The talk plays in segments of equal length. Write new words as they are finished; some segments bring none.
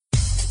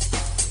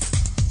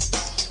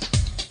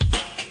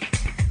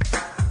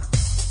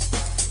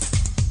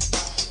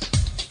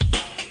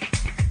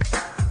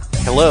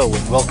Hello,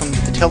 and welcome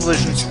to the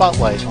Television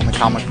Spotlight on the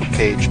Comic Book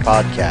Page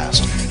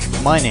podcast.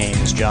 My name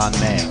is John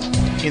Mayo.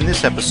 In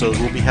this episode,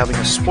 we'll be having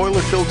a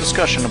spoiler-filled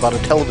discussion about a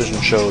television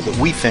show that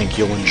we think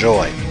you'll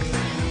enjoy.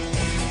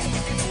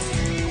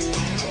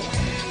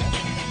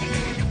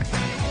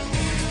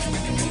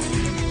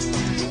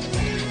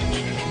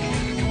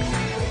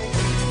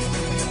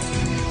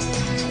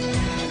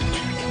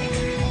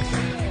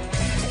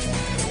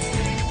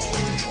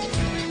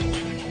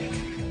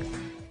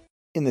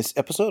 In this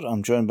episode,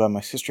 I'm joined by my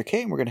sister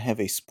Kay, and we're going to have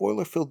a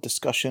spoiler-filled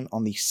discussion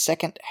on the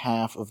second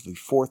half of the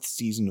fourth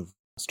season of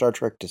Star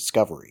Trek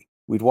Discovery.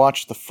 We'd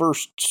watched the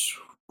first,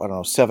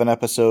 7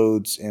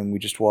 episodes, and we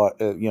just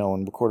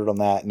and recorded on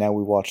that. Now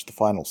we watched the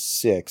final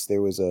 6.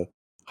 There was a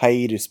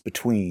hiatus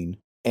between,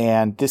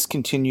 and this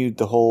continued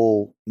the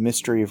whole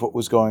mystery of what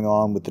was going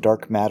on with the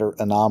dark matter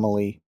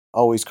anomaly,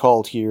 always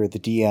called here the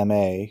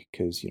DMA,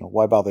 because,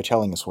 why bother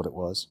telling us what it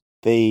was?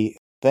 They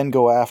then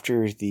go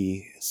after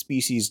the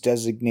species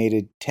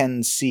designated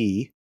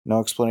 10C.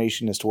 No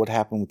explanation as to what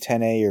happened with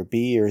 10A or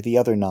B or the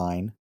other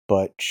 9,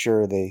 but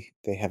sure, they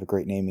have a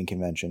great naming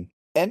convention.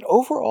 And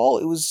overall,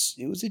 it was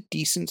a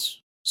decent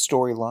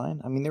storyline.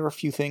 I mean, there were a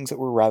few things that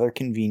were rather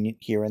convenient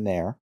here and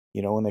there.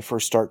 When they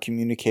first start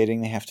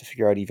communicating, they have to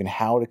figure out even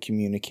how to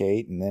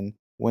communicate, and then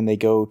when they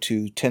go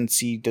to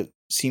 10C,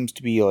 seems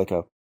to be like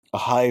a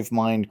hive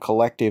mind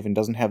collective and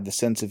doesn't have the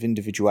sense of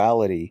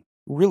individuality.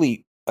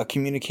 Really, a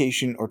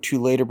communication or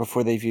two later,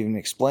 before they've even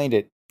explained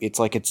it, it's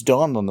like it's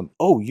dawned on them,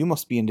 oh, you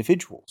must be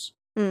individuals.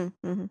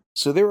 Mm-hmm.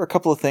 So there were a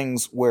couple of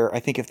things where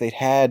I think if they'd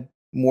had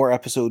more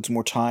episodes,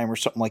 more time, or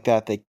something like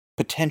that, they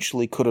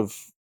potentially could have,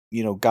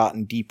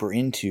 gotten deeper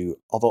into,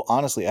 although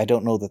honestly, I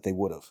don't know that they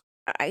would have.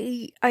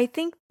 I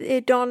think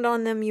it dawned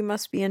on them you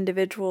must be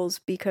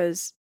individuals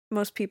because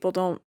most people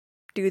don't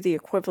do the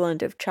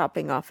equivalent of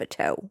chopping off a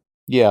toe.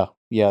 Yeah,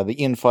 the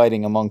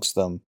infighting amongst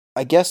them.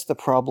 I guess the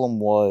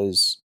problem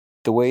was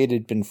the way it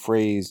had been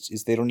phrased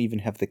is they don't even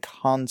have the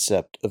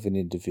concept of an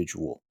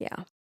individual.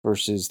 Yeah.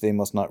 Versus they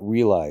must not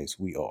realize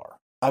we are.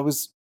 I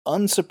was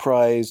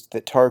unsurprised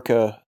that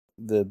Tarka,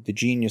 the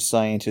genius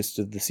scientist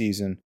of the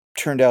season,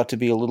 turned out to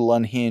be a little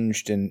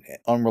unhinged and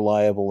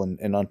unreliable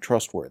and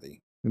untrustworthy.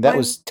 That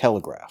was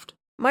telegraphed.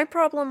 My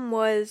problem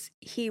was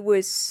he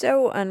was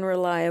so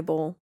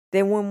unreliable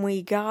that when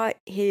we got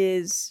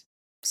his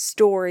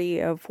story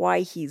of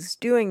why he's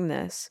doing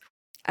this,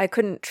 I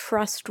couldn't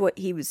trust what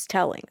he was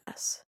telling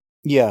us.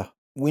 Yeah,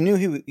 we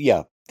knew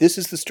this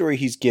is the story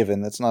he's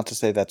given. That's not to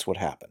say that's what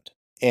happened.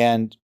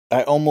 And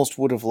I almost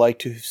would have liked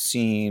to have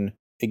seen,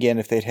 again,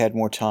 if they'd had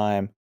more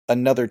time,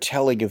 another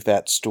telling of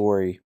that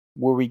story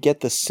where we get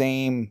the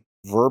same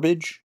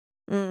verbiage,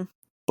 but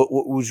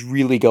what was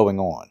really going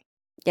on.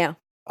 Yeah.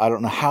 I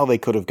don't know how they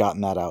could have gotten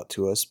that out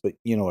to us, but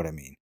you know what I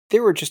mean.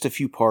 There were just a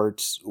few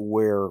parts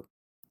where,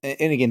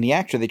 and again, the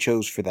actor they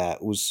chose for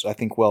that was, I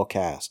think, well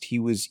cast. He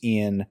was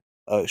in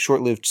a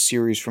short-lived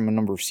series from a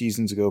number of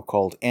seasons ago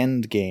called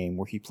Endgame,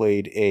 where he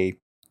played a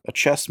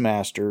chess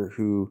master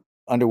who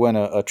underwent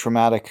a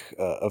traumatic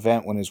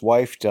event when his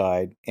wife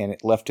died, and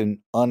it left him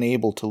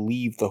unable to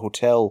leave the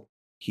hotel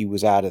he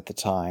was at the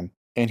time.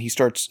 And he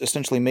starts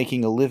essentially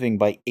making a living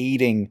by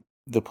aiding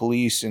the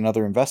police and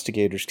other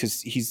investigators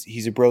because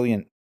he's a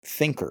brilliant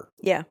thinker.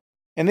 Yeah.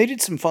 And they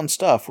did some fun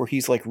stuff where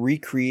he's like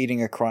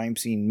recreating a crime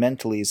scene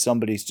mentally as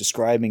somebody's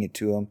describing it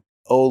to him.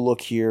 Oh,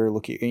 look here,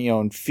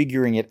 and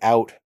figuring it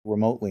out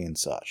remotely and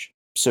such.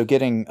 So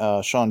getting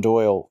Sean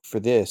Doyle for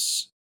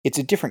this, it's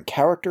a different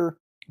character,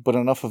 but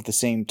enough of the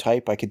same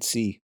type I could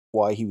see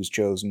why he was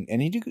chosen,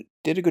 and he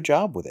did a good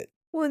job with it.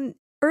 When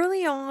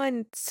early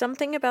on,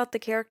 something about the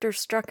character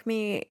struck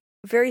me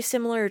very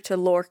similar to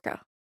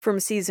Lorca from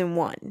season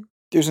 1.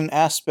 There's an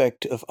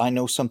aspect of I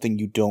know something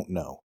you don't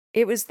know.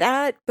 It was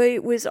that, but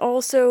it was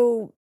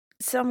also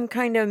some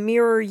kind of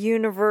mirror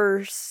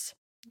universe.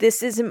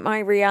 This isn't my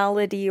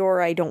reality,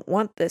 or I don't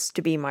want this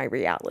to be my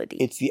reality.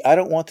 It's the I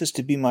don't want this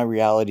to be my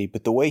reality,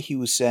 but the way he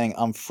was saying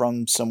I'm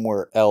from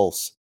somewhere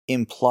else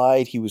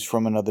implied he was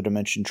from another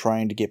dimension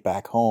trying to get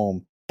back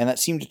home, and that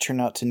seemed to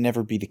turn out to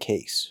never be the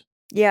case.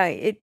 Yeah,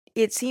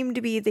 it seemed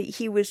to be that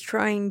he was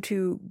trying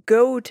to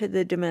go to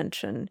the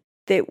dimension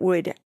that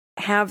would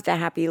have the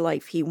happy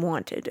life he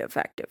wanted,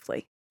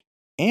 effectively.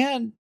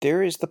 And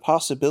there is the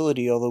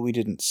possibility, although we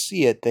didn't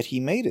see it, that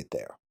he made it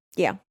there.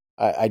 Yeah.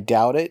 I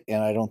doubt it,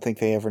 and I don't think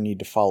they ever need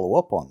to follow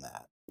up on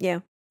that. Yeah.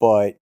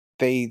 But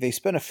they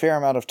spent a fair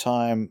amount of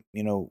time,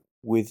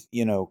 with,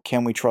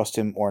 can we trust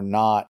him or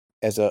not,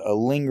 as a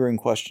lingering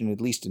question,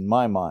 at least in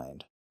my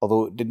mind,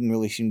 although it didn't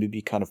really seem to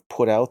be kind of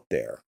put out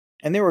there.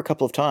 And there were a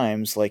couple of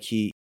times, like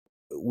he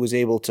was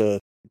able to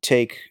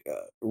take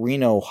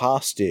Reno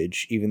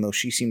hostage, even though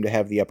she seemed to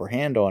have the upper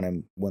hand on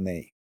him when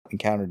they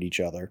encountered each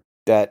other,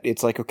 that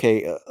it's like,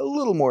 okay, a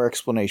little more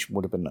explanation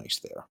would have been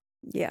nice there.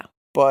 Yeah.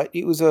 But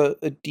it was a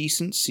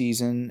decent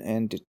season,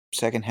 and the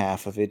second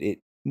half of it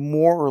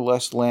more or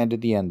less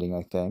landed the ending,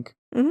 I think.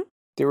 Mm-hmm.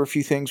 There were a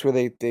few things where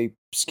they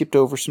skipped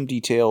over some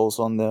details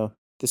on the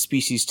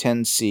species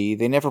 10C.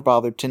 They never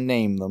bothered to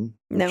name them,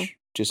 which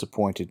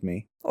disappointed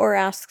me. Or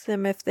ask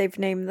them if they've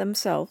named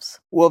themselves.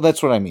 Well,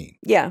 that's what I mean.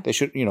 Yeah. They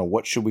should,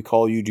 what should we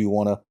call you? Do you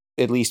want to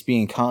at least be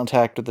in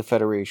contact with the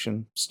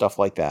Federation? Stuff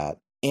like that.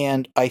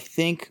 And I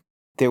think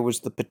there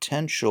was the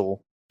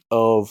potential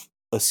of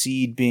a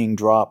seed being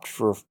dropped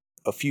for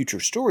a future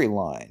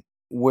storyline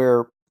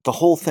where the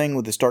whole thing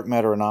with this dark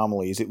matter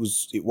anomalies, it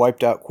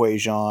wiped out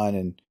Quajon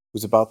and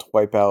was about to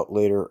wipe out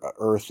later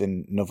Earth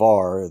and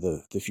Navarre,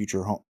 the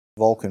future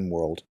Vulcan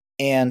world.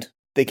 And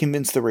they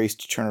convinced the race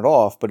to turn it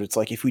off, but it's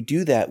like, if we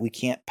do that, we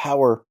can't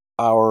power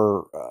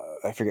our,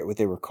 I forget what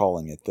they were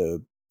calling it,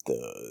 the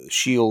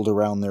shield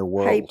around their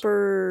world.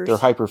 Their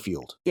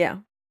hyperfield. Yeah.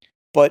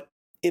 But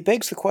it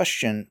begs the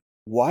question,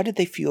 why did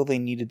they feel they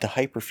needed the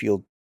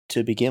hyperfield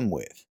to begin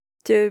with?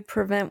 To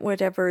prevent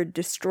whatever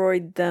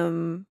destroyed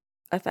them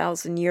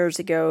 1,000 years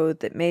ago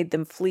that made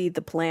them flee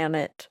the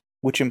planet.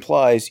 Which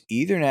implies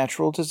either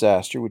natural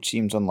disaster, which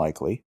seems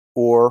unlikely,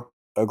 or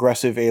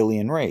aggressive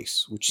alien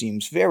race, which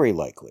seems very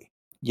likely.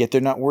 Yet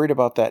they're not worried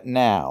about that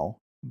now,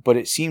 but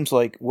it seems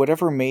like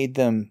whatever made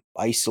them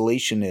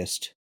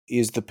isolationist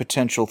is the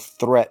potential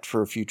threat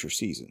for a future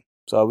season.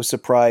 So I was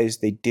surprised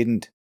they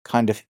didn't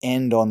kind of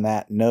end on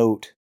that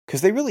note,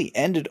 because they really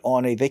ended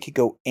on they could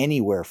go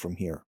anywhere from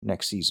here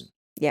next season.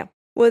 Yeah.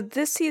 Well,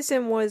 this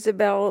season was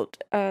about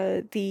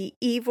the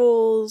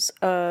evils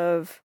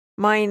of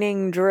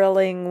mining,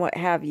 drilling, what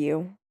have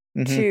you,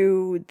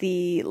 to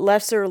the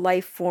lesser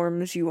life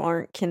forms you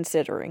aren't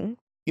considering.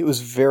 It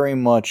was very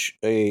much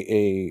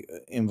a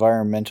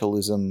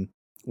environmentalism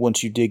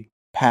once you dig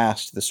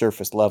past the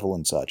surface level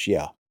and such,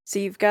 yeah. So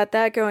you've got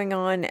that going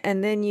on,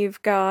 and then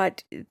you've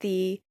got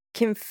the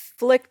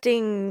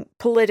conflicting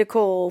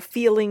political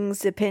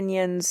feelings,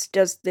 opinions.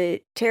 Does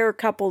it tear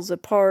couples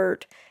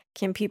apart?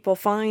 Can people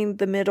find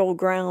the middle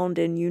ground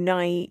and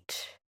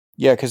unite?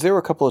 Yeah, because there were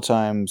a couple of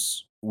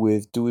times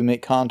with, do we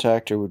make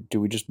contact or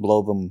do we just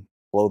blow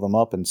them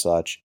up and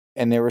such?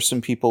 And there were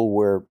some people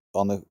where,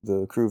 on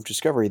the crew of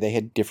Discovery, they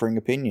had differing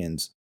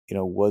opinions.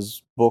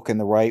 Was Book in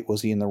the right?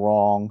 Was he in the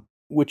wrong?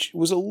 Which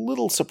was a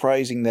little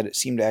surprising that it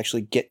seemed to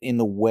actually get in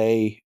the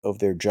way of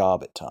their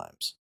job at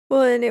times.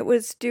 Well, and it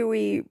was, do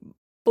we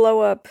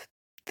blow up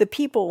the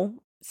people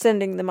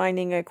sending the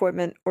mining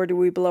equipment, or do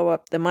we blow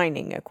up the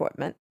mining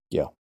equipment?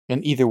 Yeah.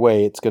 And either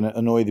way, it's going to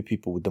annoy the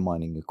people with the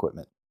mining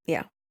equipment.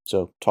 Yeah.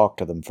 So talk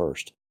to them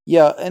first.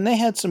 Yeah, and they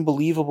had some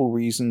believable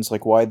reasons,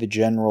 like why the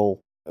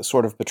general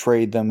sort of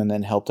betrayed them and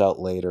then helped out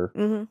later.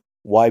 Mm-hmm.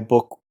 Why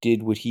Book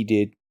did what he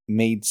did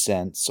made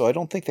sense. So I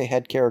don't think they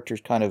had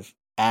characters kind of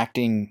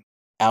acting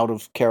out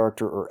of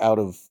character or out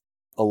of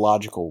a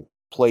logical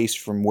place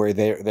from where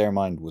their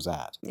mind was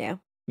at. Yeah. I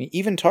mean,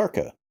 even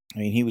Tarka. I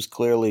mean, he was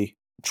clearly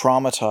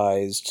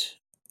traumatized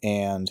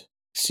and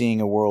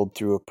seeing a world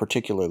through a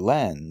particular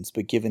lens,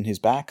 but given his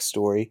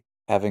backstory,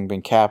 having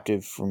been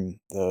captive from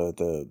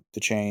the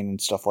chain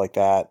and stuff like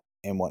that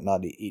and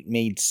whatnot, it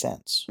made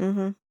sense.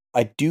 Mm-hmm.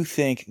 I do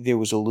think there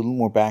was a little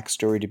more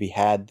backstory to be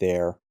had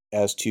there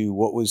as to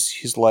what was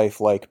his life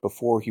like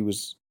before he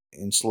was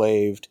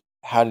enslaved,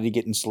 how did he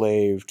get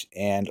enslaved,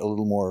 and a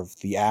little more of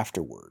the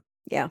afterward.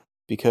 Yeah.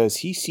 Because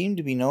he seemed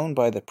to be known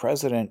by the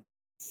president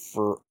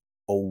for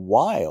a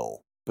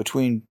while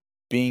between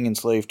being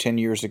enslaved 10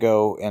 years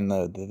ago and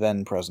the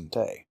then present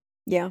day.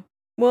 Yeah.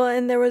 Well,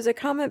 and there was a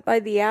comment by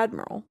the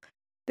Admiral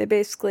that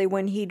basically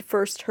when he'd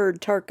first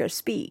heard Tarka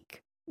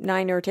speak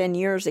 9 or 10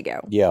 years ago,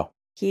 yeah,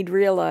 he'd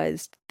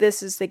realized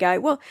this is the guy.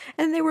 Well,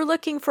 and they were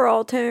looking for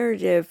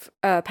alternative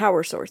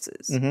power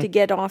sources to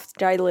get off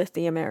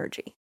dilithium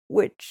energy,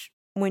 which,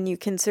 when you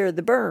consider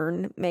the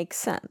burn, makes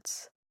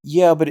sense.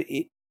 Yeah, but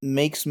it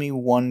makes me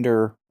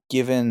wonder,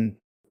 given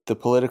the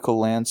political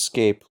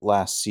landscape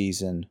last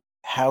season,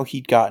 how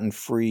he'd gotten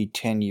free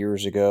 10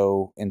 years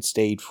ago and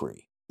stayed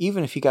free.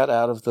 Even if he got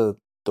out of the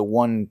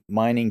one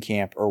mining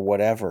camp or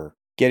whatever,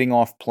 getting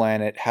off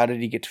planet, how did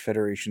he get to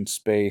Federation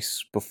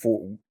space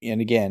before?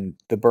 And again,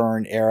 the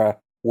burn era,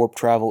 warp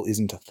travel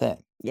isn't a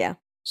thing. Yeah.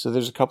 So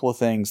there's a couple of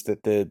things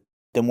that the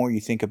more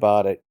you think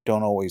about it,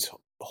 don't always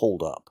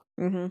hold up.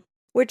 Mm-hmm.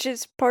 Which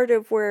is part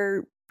of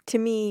where, to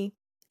me,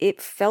 it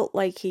felt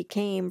like he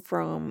came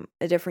from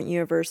a different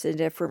universe, a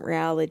different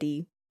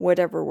reality,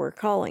 whatever we're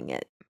calling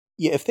it.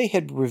 Yeah, if they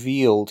had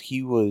revealed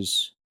he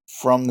was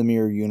from the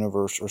mirror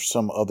universe or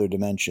some other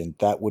dimension,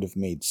 that would have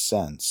made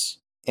sense.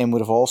 And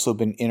would have also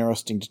been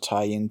interesting to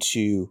tie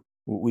into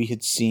what we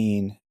had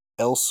seen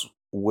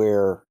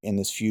elsewhere in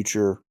this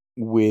future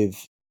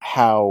with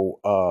how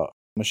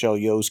Michelle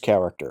Yeoh's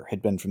character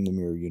had been from the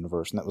mirror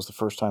universe. And that was the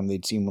first time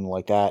they'd seen one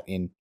like that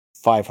in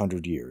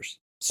 500 years.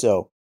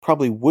 So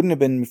probably wouldn't have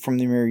been from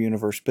the mirror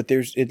universe, but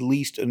there's at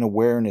least an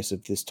awareness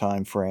of this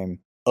time frame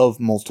of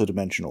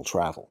multidimensional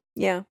travel.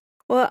 Yeah.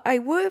 Well, I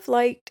would have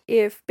liked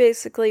if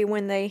basically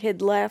when they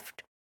had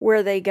left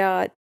where they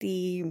got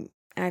the,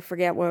 I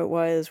forget what it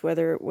was,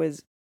 whether it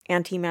was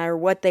antimatter,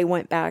 what they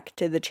went back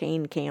to the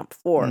chain camp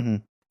for. Mm-hmm.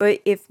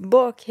 But if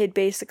Book had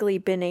basically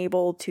been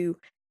able to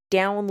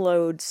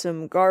download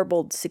some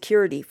garbled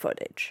security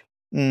footage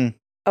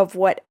of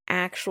what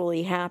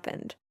actually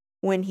happened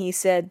when he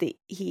said that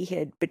he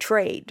had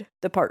betrayed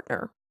the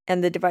partner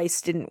and the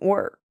device didn't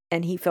work.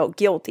 and he felt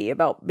guilty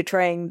about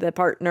betraying the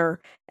partner,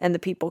 and the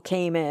people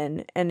came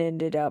in and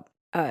ended up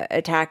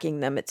attacking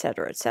them,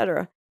 etc.,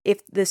 etc.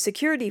 If the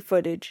security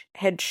footage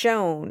had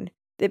shown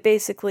that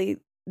basically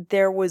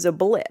there was a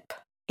blip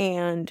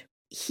and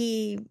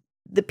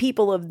the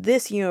people of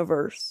this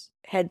universe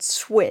had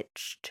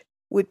switched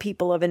with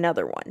people of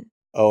another one.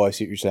 Oh, I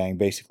see what you're saying.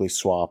 Basically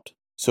swapped.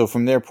 So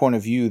from their point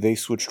of view, they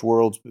switched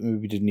worlds, but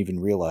maybe didn't even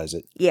realize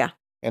it. Yeah.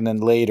 And then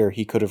later,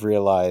 he could have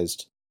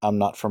realized, I'm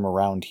not from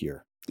around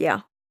here.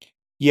 Yeah.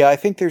 Yeah, I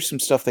think there's some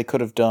stuff they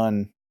could have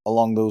done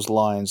along those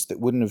lines that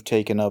wouldn't have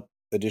taken up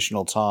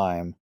additional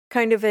time.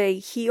 Kind of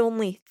he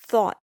only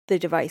thought the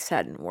device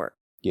hadn't worked.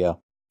 Yeah.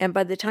 And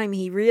by the time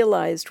he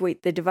realized,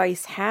 wait, the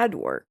device had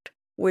worked,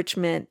 which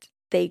meant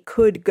they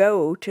could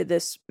go to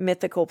this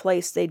mythical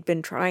place they'd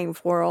been trying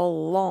for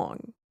all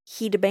along,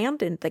 he'd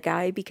abandoned the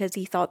guy because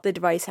he thought the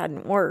device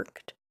hadn't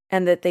worked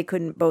and that they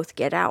couldn't both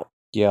get out.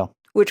 Yeah.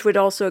 Which would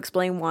also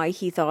explain why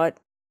he thought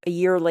a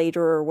year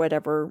later or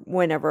whatever,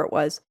 whenever it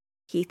was,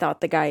 he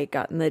thought the guy had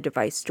gotten the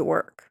device to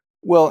work.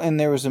 Well, and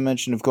there was a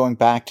mention of going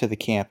back to the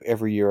camp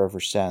every year ever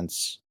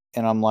since.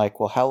 And I'm like,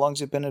 well, how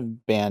long's it been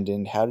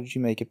abandoned? How did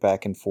you make it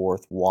back and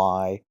forth?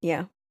 Why?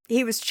 Yeah.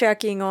 He was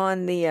checking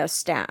on the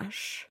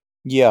stash.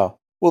 Yeah.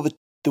 Well,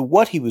 the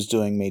what he was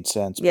doing made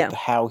sense, but Yeah. the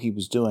how he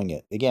was doing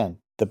it, again,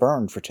 the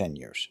burn for 10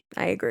 years.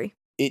 I agree.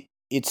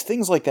 It's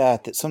things like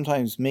that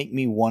sometimes make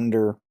me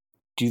wonder,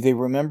 do they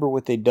remember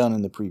what they'd done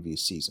in the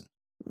previous season?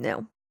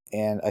 No.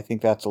 And I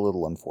think that's a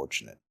little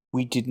unfortunate.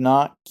 We did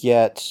not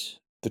get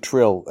the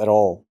Trill at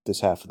all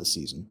this half of the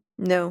season.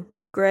 No.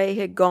 Gray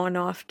had gone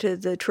off to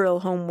the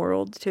Trill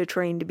homeworld to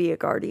train to be a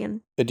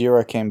guardian.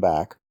 Adira came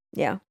back.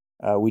 Yeah.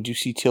 We do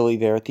see Tilly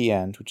there at the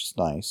end, which is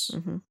nice.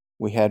 Mm-hmm.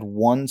 We had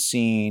one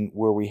scene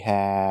where we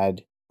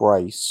had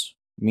Bryce.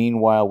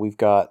 Meanwhile, we've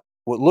got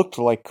what looked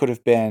like could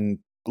have been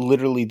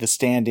literally the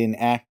stand-in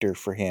actor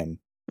for him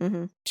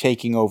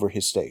taking over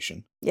his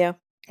station. Yeah.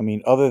 I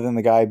mean, other than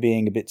the guy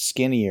being a bit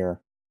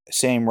skinnier,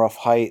 same rough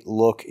height,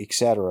 look,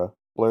 etc.,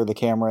 blur the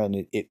camera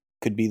and it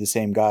could be the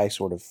same guy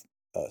sort of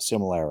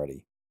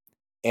similarity.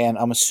 And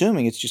I'm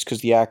assuming it's just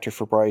because the actor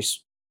for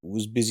Bryce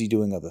was busy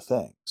doing other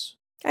things.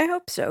 I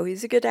hope so.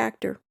 He's a good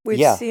actor.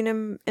 We've seen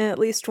him in at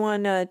least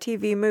one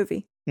TV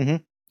movie. Mm-hmm.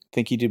 I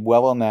think he did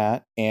well on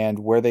that, and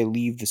where they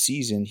leave the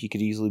season, he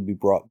could easily be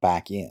brought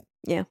back in.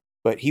 Yeah.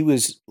 But he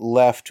was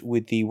left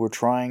with we're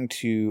trying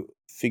to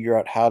figure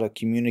out how to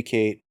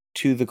communicate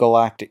to the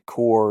galactic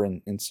core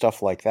and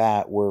stuff like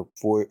that, where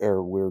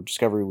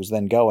Discovery was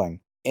then going.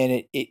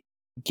 And it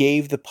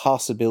gave the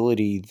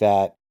possibility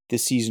that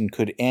this season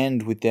could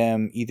end with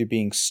them either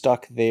being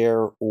stuck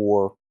there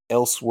or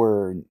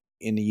elsewhere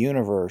in the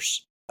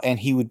universe, and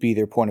he would be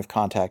their point of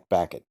contact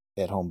back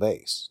at home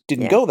base.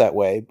 Didn't go that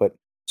way, but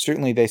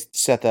certainly they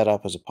set that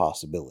up as a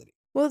possibility.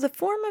 Well, the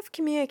form of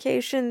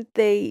communication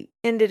they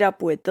ended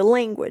up with, the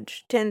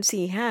language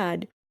 10C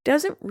had,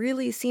 doesn't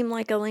really seem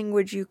like a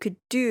language you could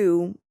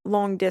do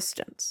long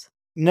distance.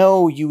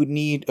 No, you would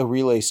need a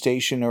relay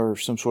station or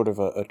some sort of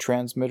a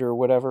transmitter or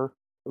whatever,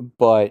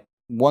 but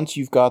once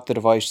you've got the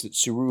device that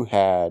Saru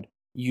had,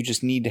 you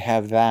just need to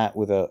have that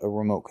with a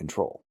remote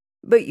control.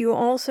 But you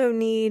also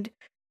need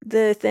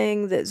the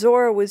thing that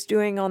Zora was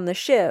doing on the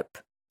ship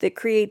that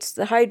creates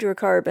the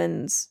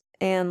hydrocarbons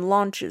and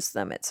launches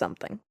them at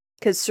something.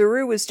 Because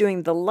Saru was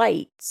doing the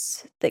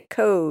lights that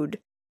code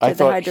to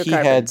the hydrocarbons. He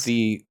had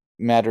the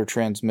matter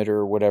transmitter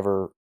or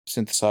whatever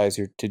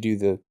synthesizer to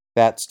do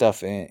that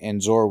stuff,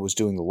 and Zora was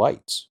doing the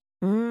lights.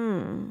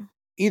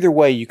 Either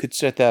way, you could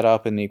set that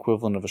up in the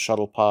equivalent of a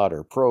shuttle pod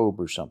or probe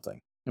or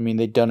something. I mean,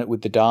 they'd done it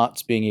with the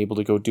dots, being able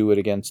to go do it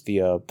against the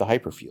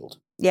hyperfield.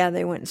 Yeah,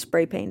 they went and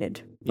spray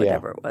painted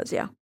whatever it was,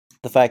 yeah.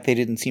 The fact they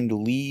didn't seem to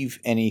leave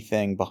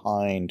anything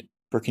behind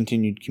for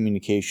continued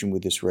communication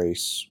with this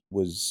race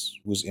was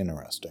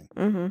interesting.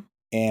 Mm-hmm.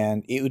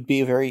 And it would be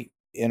a very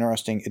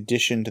interesting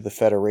addition to the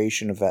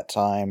Federation of that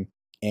time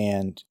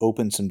and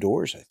open some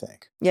doors, I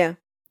think. Yeah.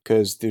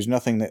 Because there's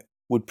nothing that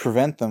would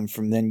prevent them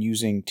from then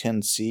using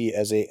 10C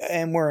as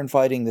and we're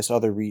inviting this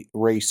other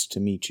race to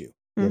meet you.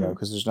 You know,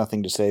 because there's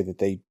nothing to say that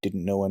they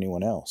didn't know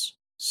anyone else.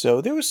 So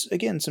there was,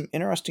 again, some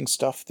interesting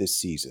stuff this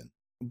season.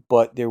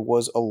 But there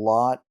was a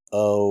lot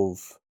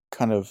of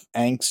kind of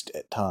angst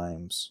at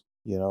times.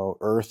 You know,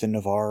 Earth and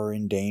Navarre are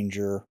in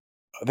danger.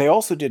 They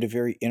also did a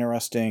very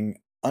interesting,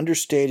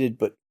 understated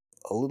but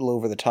a little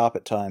over the top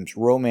at times,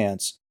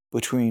 romance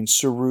between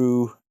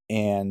Saru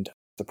and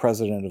the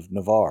president of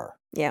Navarre.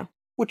 Yeah.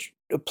 Which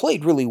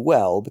played really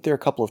well, but there are a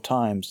couple of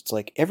times it's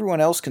like,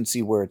 everyone else can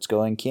see where it's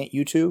going, can't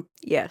you two?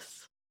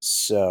 Yes.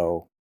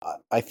 So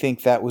I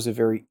think that was a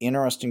very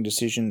interesting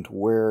decision to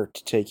where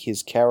to take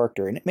his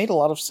character, and it made a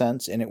lot of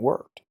sense, and it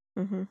worked.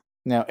 Mm-hmm.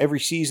 Now, every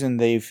season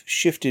they've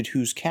shifted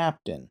who's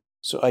captain,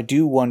 so I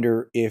do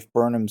wonder if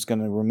Burnham's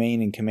going to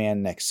remain in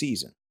command next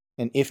season.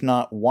 And if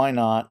not, why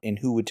not, and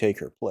who would take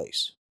her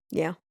place?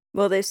 Yeah.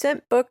 Well, they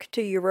sent Book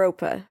to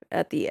Europa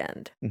at the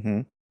end.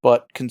 Mm-hmm.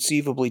 But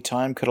conceivably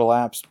time could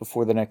elapse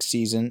before the next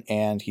season,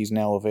 and he's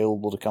now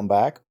available to come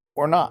back,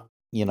 or not.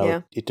 You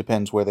know, It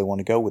depends where they want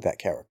to go with that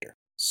character.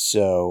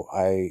 So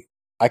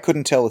I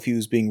couldn't tell if he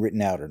was being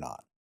written out or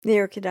not.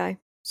 Neither could I.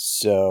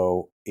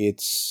 So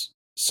it's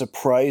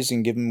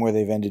surprising given where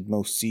they've ended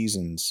most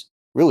seasons.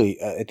 Really,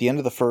 at the end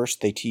of the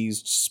first, they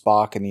teased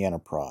Spock and the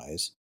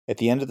Enterprise. At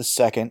the end of the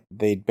second,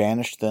 they'd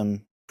banished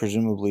them,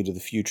 presumably to the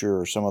future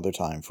or some other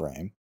time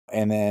frame.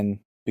 And then,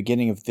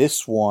 beginning of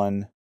this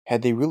one,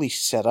 had they really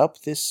set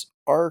up this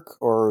arc,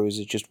 or was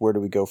it just where do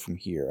we go from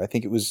here? I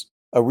think it was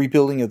a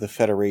rebuilding of the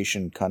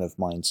Federation kind of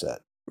mindset.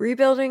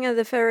 Rebuilding of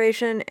the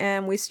Federation,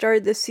 and we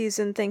started this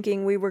season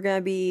thinking we were going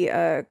to be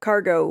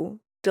cargo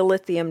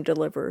dilithium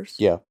deliverers.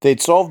 Yeah,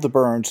 they'd solved the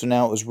burn, so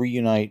now it was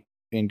reunite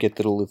and get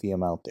the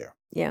dilithium out there.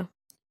 Yeah.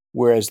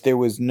 Whereas there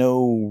was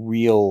no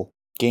real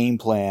game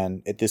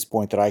plan at this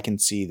point that I can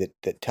see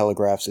that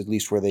telegraphs at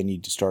least where they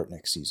need to start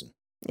next season.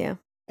 Yeah.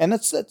 And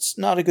that's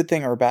not a good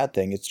thing or a bad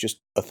thing, it's just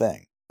a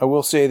thing. I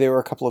will say there were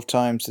a couple of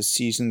times this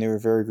season there were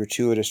very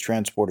gratuitous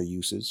transporter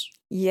uses.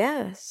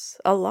 Yes,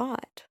 a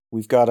lot.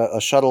 We've got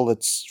a shuttle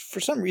that's, for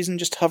some reason,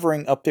 just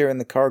hovering up there in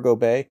the cargo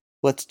bay.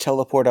 Let's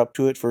teleport up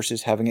to it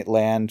versus having it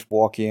land,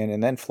 walk in,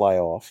 and then fly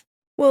off.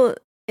 Well,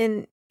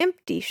 an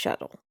empty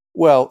shuttle.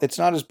 Well, it's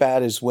not as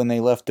bad as when they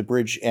left the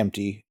bridge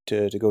empty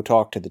to go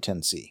talk to the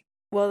 10C.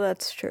 Well,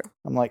 that's true.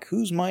 I'm like,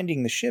 who's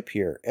minding the ship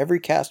here? Every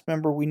cast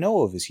member we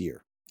know of is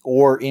here.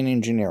 Or in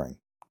engineering.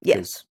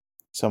 Yes.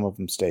 Some of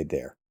them stayed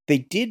there. They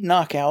did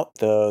knock out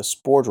the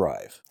spore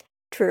drive.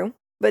 True.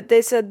 But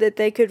they said that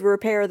they could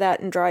repair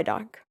that in dry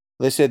dock.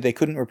 They said they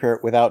couldn't repair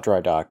it without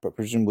dry dock, but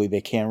presumably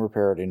they can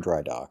repair it in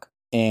dry dock.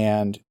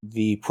 And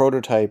the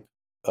prototype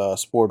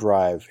spore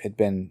drive had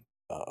been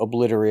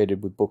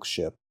obliterated with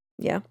bookship.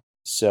 Yeah.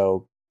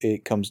 So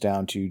it comes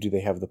down to, do they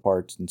have the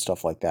parts and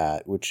stuff like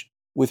that, which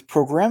with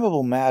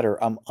programmable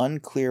matter, I'm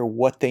unclear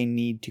what they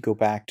need to go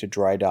back to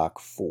dry dock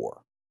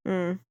for.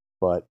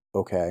 But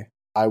okay.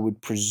 I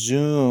would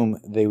presume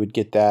they would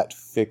get that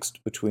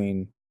fixed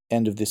between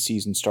end of this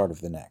season, start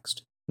of the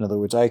next. In other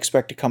words, I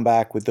expect to come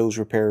back with those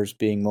repairs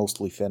being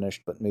mostly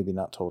finished, but maybe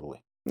not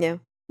totally. Yeah.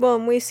 Well,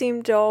 and we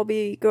seem to all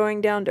be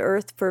going down to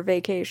Earth for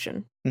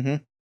vacation.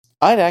 Mm-hmm.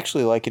 I'd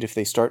actually like it if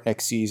they start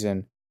next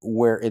season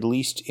where, at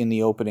least in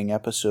the opening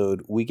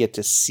episode, we get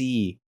to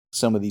see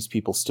some of these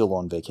people still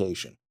on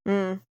vacation.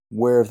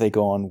 Where have they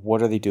gone?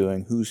 What are they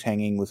doing? Who's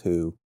hanging with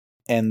who?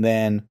 And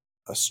then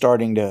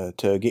starting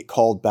to get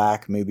called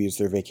back, maybe as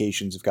their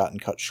vacations have gotten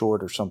cut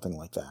short or something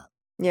like that.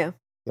 Yeah.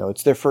 You know,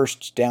 it's their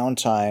first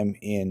downtime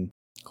in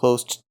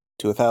close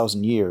to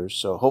 1,000 years,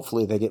 so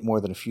hopefully they get more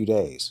than a few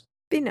days.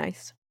 Be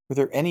nice. Were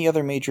there any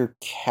other major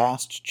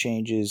cast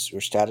changes or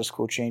status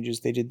quo changes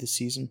they did this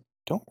season?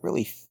 Don't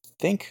really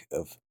think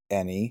of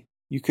any.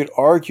 You could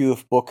argue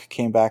if Book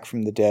came back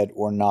from the dead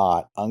or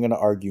not. I'm going to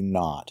argue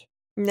not.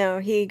 No,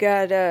 he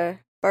got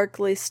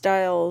Barclay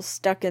Styles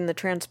stuck in the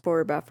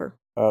transport buffer.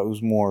 It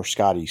was more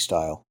Scotty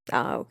style.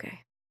 Ah, okay.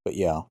 But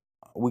yeah.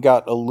 We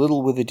got a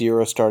little with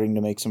Adira starting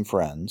to make some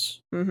friends.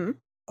 Mm-hmm.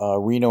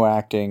 Reno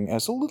acting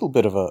as a little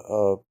bit of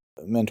a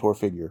mentor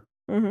figure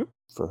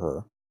for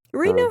her.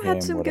 Reno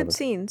had some good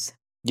scenes.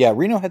 Yeah,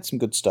 Reno had some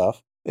good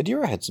stuff.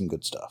 Adira had some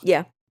good stuff.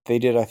 Yeah. They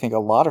did, I think, a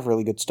lot of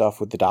really good stuff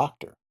with the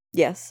Doctor.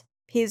 Yes.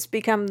 He's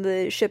become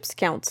the ship's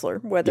counselor,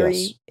 whether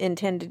he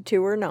intended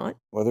to or not.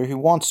 Whether he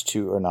wants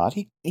to or not.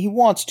 He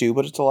wants to,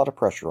 but it's a lot of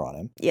pressure on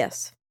him.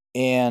 Yes.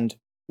 And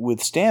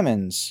with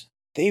Stamets,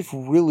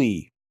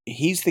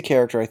 he's the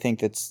character I think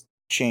that's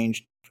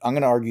changed, I'm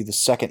going to argue, the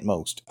second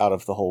most out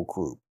of the whole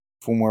group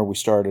from where we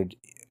started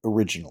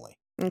originally.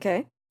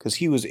 Okay. Because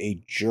he was a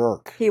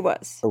jerk. He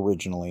was.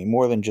 Originally.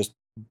 More than just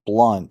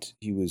blunt.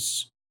 He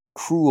was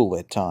cruel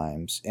at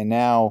times. And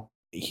now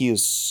he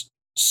is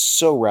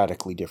so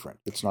radically different.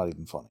 It's not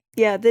even funny.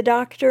 Yeah, the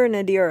Doctor and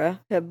Adira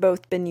have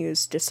both been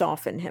used to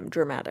soften him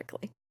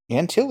dramatically.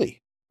 And Tilly,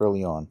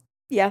 early on.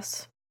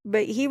 Yes.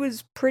 But he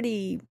was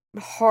pretty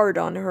hard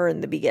on her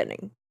in the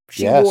beginning.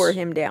 She wore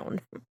him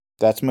down.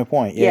 That's my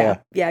point, yeah.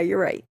 Yeah, you're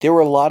right. There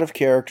were a lot of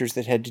characters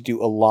that had to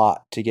do a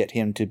lot to get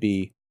him to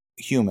be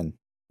human.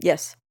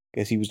 Yes.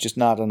 Because he was just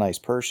not a nice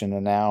person,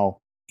 and now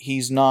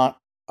he's not,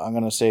 I'm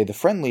going to say, the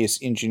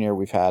friendliest engineer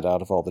we've had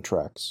out of all the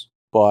Treks,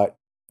 but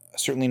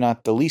certainly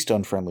not the least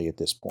unfriendly at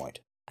this point.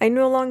 I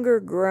no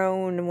longer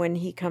groan when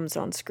he comes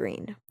on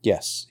screen.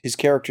 Yes, his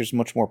character's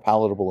much more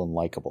palatable and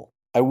likable.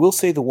 I will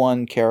say the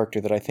one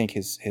character that I think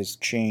has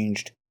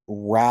changed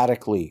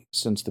radically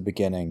since the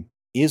beginning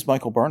is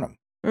Michael Burnham.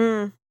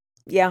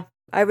 Yeah,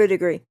 I would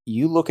agree.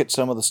 You look at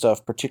some of the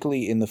stuff,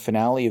 particularly in the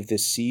finale of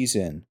this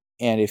season,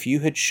 and if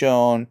you had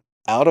shown,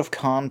 out of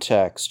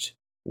context,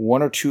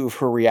 one or two of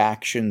her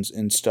reactions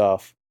and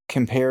stuff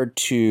compared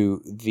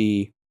to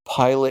the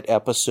pilot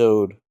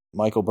episode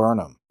Michael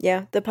Burnham.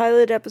 Yeah, the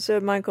pilot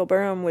episode Michael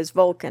Burnham was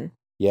Vulcan.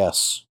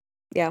 Yes.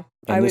 Yeah,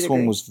 and I would this agree.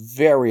 one was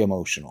very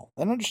emotional,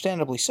 and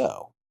understandably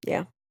so.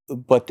 Yeah.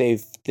 But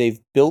they've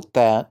built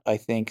that, I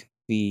think,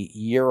 the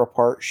year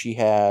apart she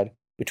had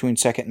between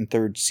second and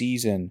third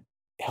season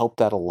helped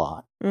that a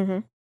lot.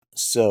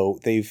 So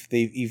they've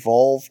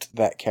evolved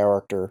that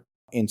character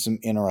in some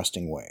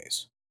interesting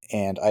ways,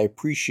 and I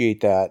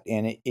appreciate that.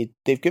 And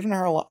they've given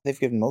her a lot. They've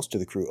given most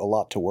of the crew a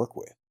lot to work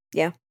with.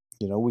 Yeah.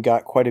 We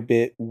got quite a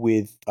bit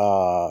with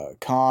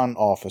con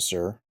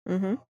officer,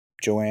 Mm-hmm.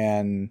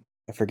 Joanne,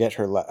 I forget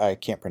I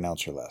can't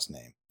pronounce her last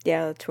name.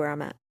 Yeah, that's where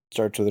I'm at.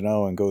 Starts with an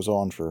O and goes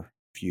on for a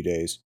few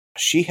days.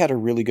 She had a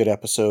really good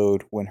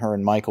episode when her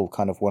and Michael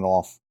kind of went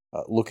off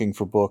looking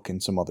for Book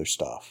and some other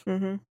stuff.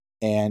 Mm-hmm.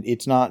 And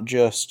it's not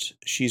just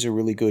she's a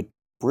really good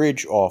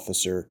bridge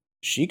officer.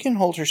 She can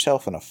hold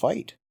herself in a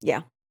fight.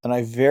 Yeah. And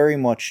I very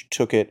much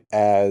took it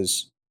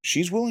as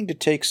she's willing to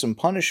take some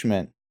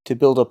punishment to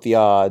build up the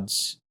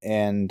odds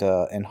and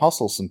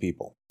hustle some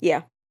people.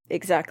 Yeah,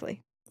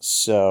 exactly.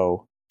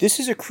 So this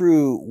is a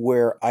crew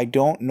where I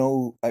don't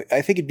know.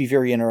 I think it'd be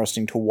very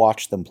interesting to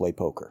watch them play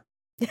poker.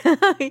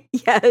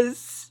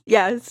 Yes.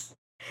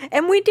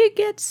 And we did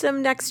get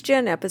some Next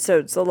Gen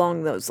episodes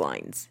along those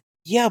lines.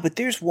 Yeah, but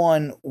there's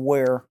one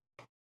where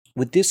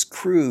with this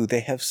crew, they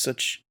have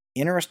such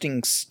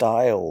interesting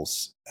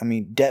styles. I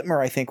mean,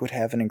 Detmer, I think, would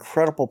have an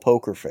incredible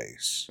poker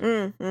face.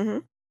 Mm-hmm.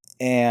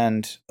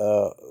 And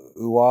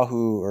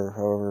Uahu, or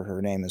however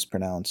her name is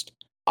pronounced,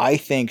 I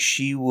think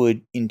she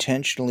would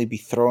intentionally be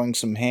throwing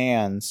some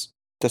hands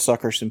to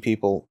sucker some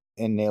people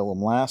and nail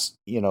them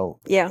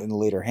in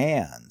later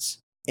hands.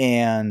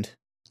 And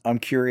I'm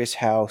curious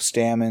how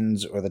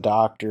Stamens or the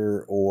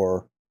Doctor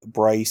or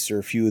Bryce or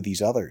a few of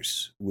these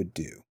others would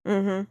do.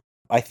 Mm-hmm.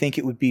 I think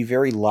it would be a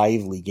very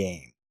lively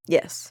game.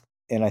 Yes.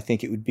 And I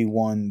think it would be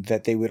one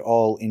that they would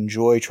all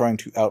enjoy trying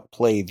to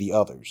outplay the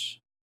others.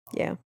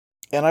 Yeah.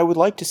 And I would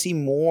like to see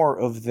more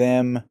of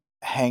them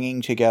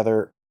hanging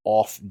together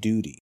off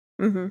duty.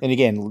 Mm-hmm. And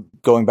again,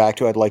 going back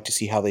to, I'd like to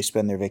see how they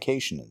spend their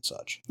vacation and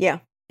such. Yeah.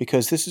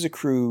 Because this is a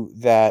crew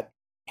that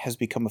has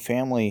become a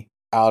family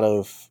out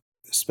of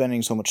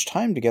spending so much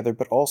time together,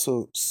 but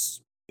also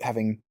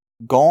having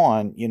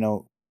gone,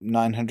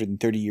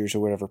 930 years or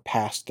whatever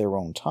past their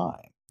own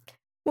time.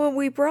 Well,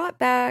 we brought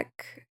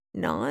back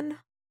Nan,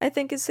 I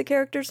think is the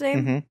character's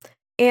name. Mm-hmm.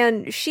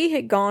 And she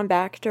had gone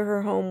back to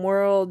her home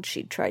world.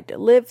 She'd tried to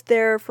live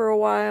there for a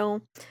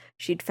while.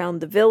 She'd found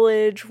the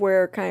village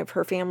where kind of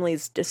her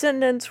family's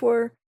descendants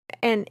were,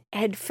 and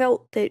had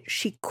felt that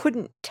she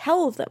couldn't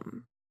tell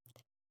them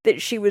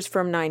that she was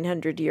from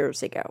 900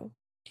 years ago.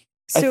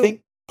 So, I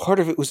think part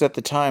of it was at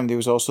the time there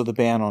was also the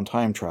ban on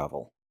time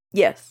travel.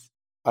 Yes.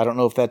 I don't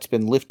know if that's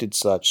been lifted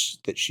such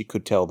that she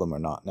could tell them or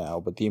not now,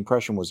 but the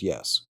impression was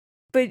yes.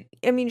 But,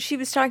 I mean, she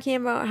was talking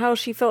about how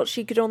she felt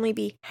she could only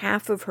be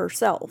half of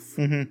herself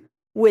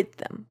with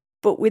them.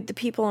 But with the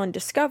people on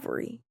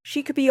Discovery,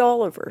 she could be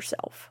all of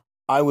herself.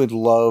 I would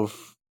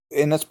love,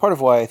 and that's part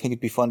of why I think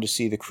it'd be fun to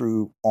see the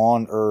crew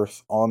on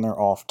Earth on their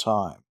off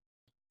time.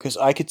 Because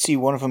I could see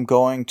one of them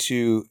going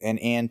to an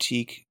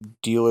antique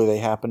dealer they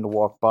happen to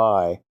walk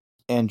by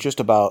and just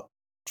about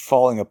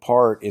falling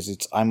apart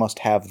I must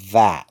have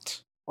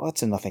that. Well,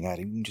 that's nothing I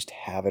didn't just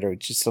have it, or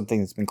it's just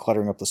something that's been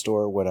cluttering up the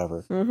store or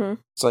whatever. Mm-hmm.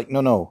 It's like,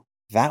 no,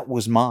 that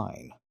was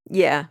mine.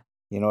 Yeah.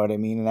 You know what I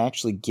mean? And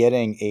actually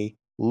getting a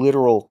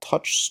literal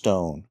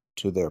touchstone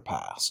to their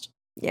past.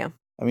 Yeah.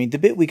 I mean, the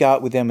bit we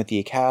got with them at the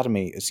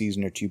Academy a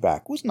season or two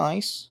back was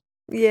nice.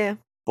 Yeah.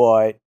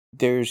 But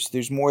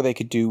there's more they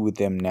could do with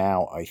them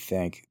now, I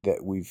think,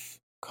 that we've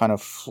kind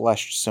of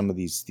fleshed some of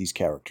these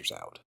characters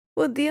out.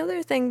 Well, the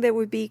other thing that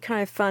would be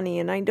kind of funny,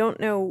 and I don't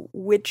know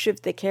which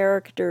of the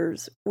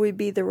characters would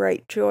be the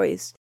right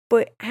choice,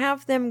 but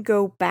have them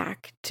go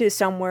back to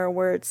somewhere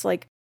where it's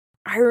like,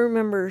 I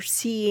remember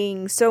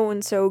seeing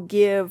so-and-so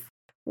give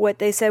what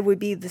they said would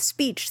be the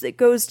speech that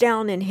goes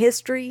down in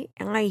history,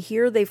 and I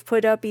hear they've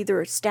put up either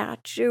a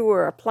statue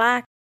or a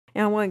plaque,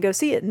 and I want to go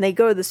see it. And they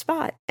go to the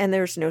spot, and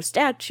there's no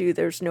statue,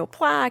 there's no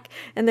plaque,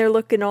 and they're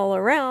looking all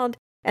around,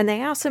 and they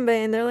ask somebody,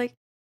 and they're like,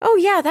 oh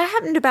yeah, that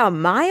happened about a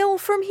mile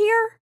from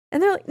here?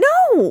 And they're like,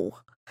 no,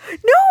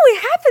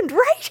 it happened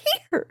right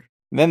here.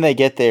 And then they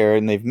get there,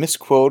 and they've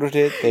misquoted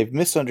it, they've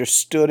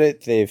misunderstood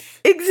it,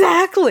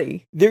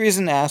 Exactly. There is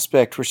an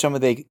aspect where some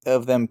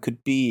of them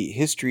could be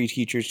history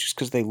teachers just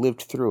because they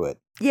lived through it.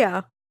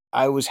 Yeah.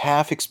 I was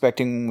half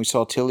expecting when we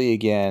saw Tilly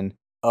again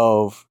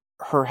of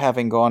her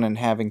having gone and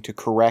having to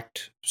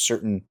correct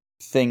certain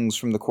things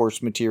from the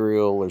course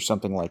material or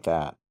something like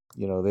that.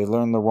 They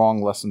learn the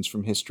wrong lessons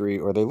from history,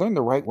 or they learn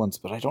the right ones,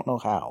 but I don't know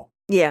how.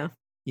 Yeah.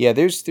 Yeah,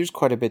 there's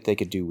quite a bit they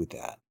could do with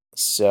that.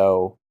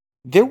 So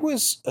there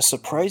was a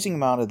surprising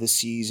amount of this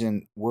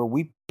season where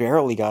we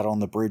barely got on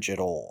the bridge at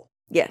all.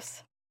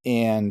 Yes.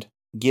 And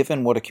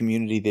given what a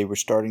community they were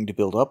starting to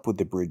build up with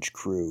the bridge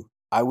crew,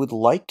 I would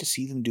like to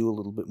see them do a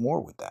little bit more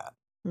with that.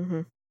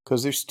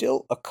 Because there's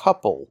still a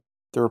couple.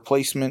 The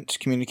replacement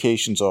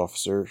communications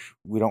officer,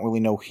 we don't really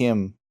know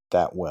him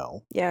that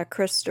well. Yeah,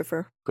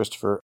 Christopher.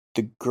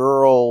 The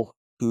girl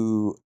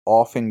who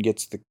often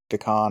gets the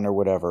con or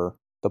whatever,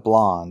 the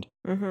blonde.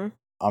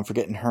 I'm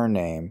forgetting her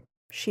name.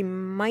 She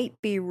might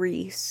be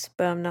Reese,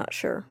 but I'm not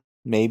sure.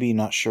 Maybe,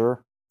 not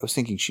sure. I was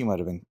thinking she might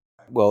have been.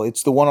 Well,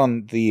 it's the one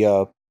on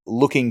the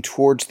looking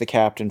towards the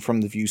captain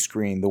from the view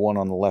screen, the one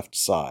on the left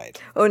side.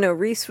 Oh no,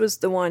 Reese was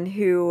the one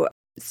who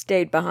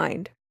stayed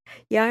behind.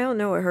 Yeah, I don't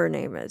know what her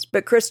name is,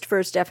 but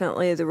Christopher's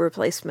definitely the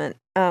replacement,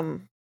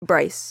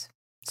 Bryce.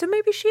 So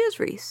maybe she is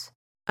Reese.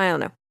 I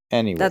don't know.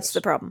 Anyways. That's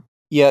the problem.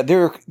 Yeah,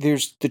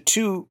 there's the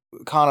two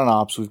Kanan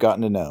ops we've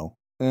gotten to know.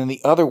 And then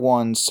the other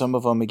ones, some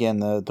of them, again,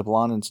 the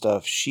blonde and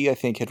stuff, she, I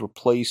think, had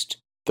replaced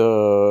I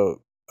don't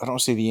want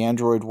to say the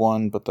android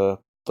one, but the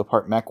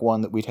part mech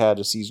one that we'd had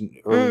a season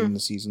early in the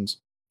seasons.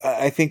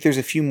 I think there's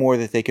a few more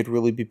that they could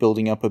really be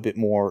building up a bit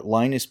more.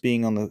 Linus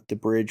being on the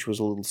bridge was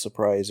a little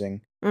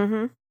surprising.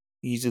 Mm-hmm.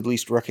 He's at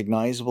least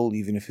recognizable,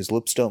 even if his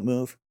lips don't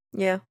move.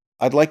 Yeah.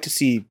 I'd like to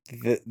see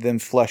them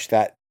flesh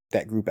that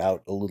group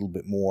out a little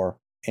bit more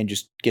and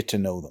just get to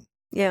know them.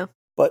 Yeah.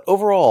 But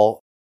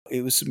overall,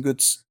 it was some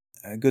good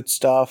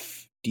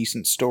stuff,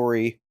 decent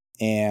story,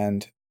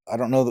 and I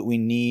don't know that we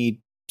need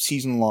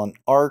season-long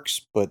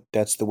arcs, but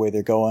that's the way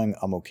they're going.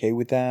 I'm okay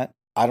with that.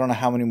 I don't know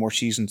how many more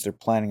seasons they're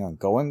planning on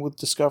going with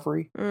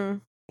Discovery,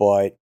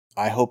 but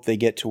I hope they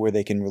get to where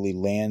they can really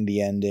land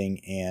the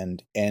ending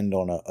and end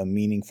on a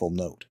meaningful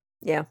note.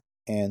 Yeah.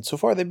 And so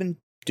far, they've been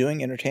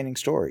doing entertaining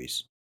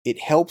stories. It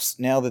helps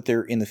now that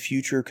they're in the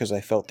future, because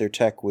I felt their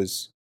tech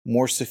was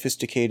more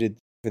sophisticated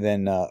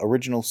than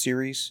original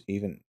series,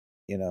 even,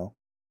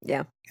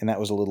 Yeah. And that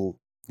was a little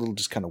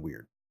just kind of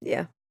weird.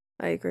 Yeah,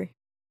 I agree.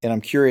 And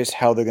I'm curious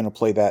how they're going to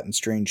play that in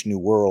Strange New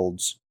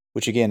Worlds,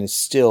 which again is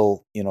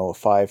still, a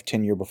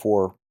 5-10 year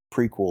before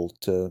prequel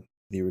to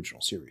the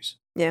original series.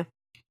 Yeah.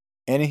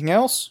 Anything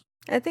else?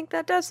 I think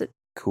that does it.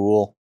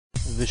 Cool.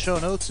 The show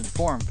notes and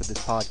forum for this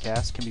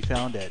podcast can be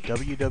found at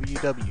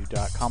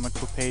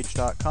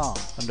www.comicbookpage.com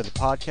under the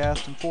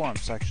podcast and forum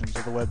sections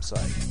of the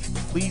website.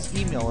 Please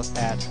email us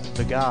at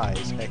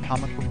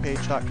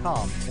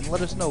theguys@comicbookpage.com and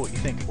let us know what you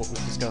think of what was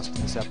discussed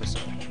in this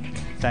episode.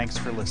 Thanks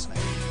for listening.